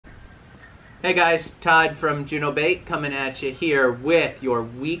Hey guys, Todd from Juno Bait coming at you here with your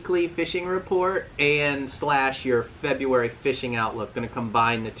weekly fishing report and / your February fishing outlook. Going to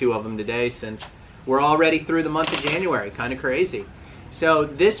combine the two of them today since we're already through the month of January. Kind of crazy. So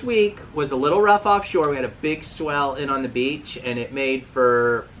this week was a little rough offshore. We had a big swell in on the beach and it made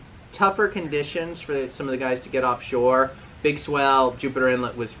for tougher conditions for some of the guys to get offshore. Big swell, Jupiter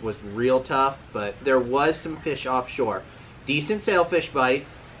Inlet was real tough, but there was some fish offshore. Decent sailfish bite.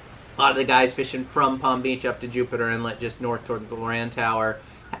 A lot of the guys fishing from Palm Beach up to Jupiter Inlet, just north towards the Loran Tower,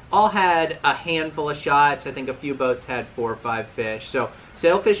 all had a handful of shots. I think a few boats had 4 or 5 fish. So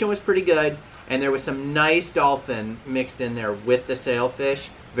sail fishing was pretty good, and there was some nice dolphin mixed in there with the sailfish.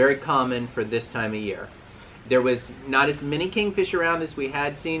 Very common for this time of year. There was not as many kingfish around as we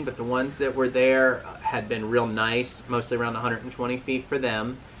had seen, but the ones that were there had been real nice, mostly around 120 feet for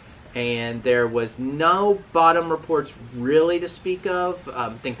them. And there was no bottom reports really to speak of.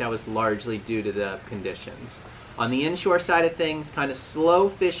 I think that was largely due to the conditions. On the inshore side of things, kind of slow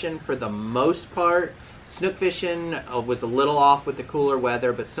fishing for the most part. Snook fishing was a little off with the cooler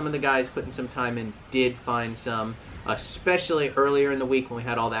weather, but some of the guys putting some time in did find some, especially earlier in the week when we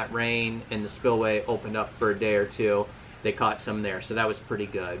had all that rain and the spillway opened up for a day or two. They caught some there, so that was pretty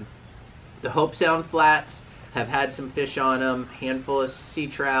good. The Hope Sound flats have had some fish on them, handful of sea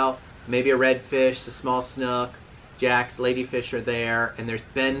trout, maybe a redfish, a small snook, jacks, ladyfish are there, and there's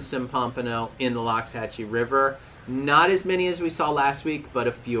been some pompano in the Loxahatchee River. Not as many as we saw last week, but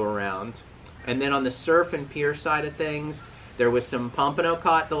a few around. And then on the surf and pier side of things, there was some pompano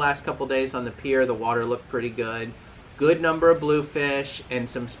caught the last couple days on the pier. The water looked pretty good. Good number of bluefish and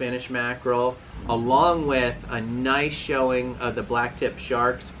some Spanish mackerel, along with a nice showing of the blacktip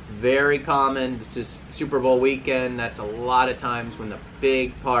sharks. Very common. This is Super Bowl weekend. That's a lot of times when the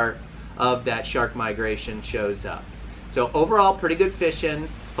big part of that shark migration shows up. So overall, pretty good fishing.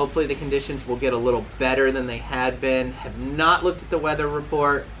 Hopefully the conditions will get a little better than they had been. Have not looked at the weather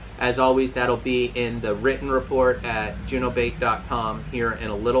report. As always, that'll be in the written report at junobait.com here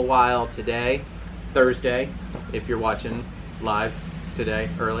in a little while today. Thursday, if you're watching live today,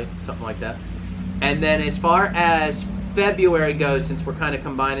 early, something like that. And then as far as February goes, since we're kind of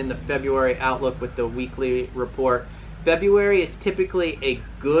combining the February outlook with the weekly report, February is typically a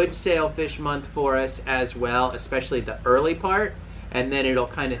good sailfish month for us as well, especially the early part. And then it'll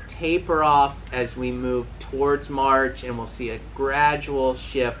kind of taper off as we move towards March, and we'll see a gradual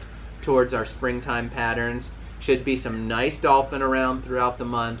shift towards our springtime patterns. Should be some nice dolphin around throughout the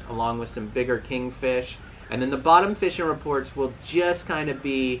month, along with some bigger kingfish. And then the bottom fishing reports will just kind of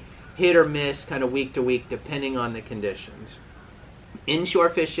be hit or miss, kind of week to week, depending on the conditions. Inshore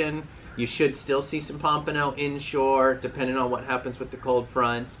fishing, you should still see some pompano inshore, depending on what happens with the cold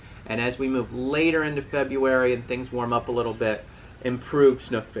fronts. And as we move later into February and things warm up a little bit, improve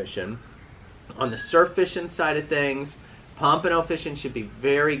snook fishing. On the surf fishing side of things, pompano fishing should be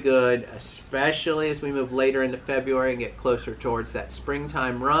very good, especially as we move later into February and get closer towards that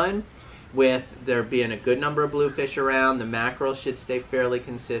springtime run. With there being a good number of bluefish around, the mackerel should stay fairly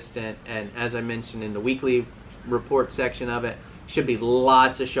consistent, and as I mentioned in the weekly report section of it, should be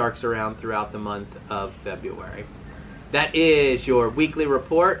lots of sharks around throughout the month of February. That is your weekly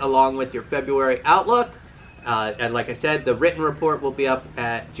report along with your February outlook. And like I said, the written report will be up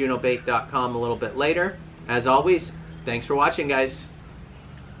at junobait.com a little bit later. As always, thanks for watching, guys.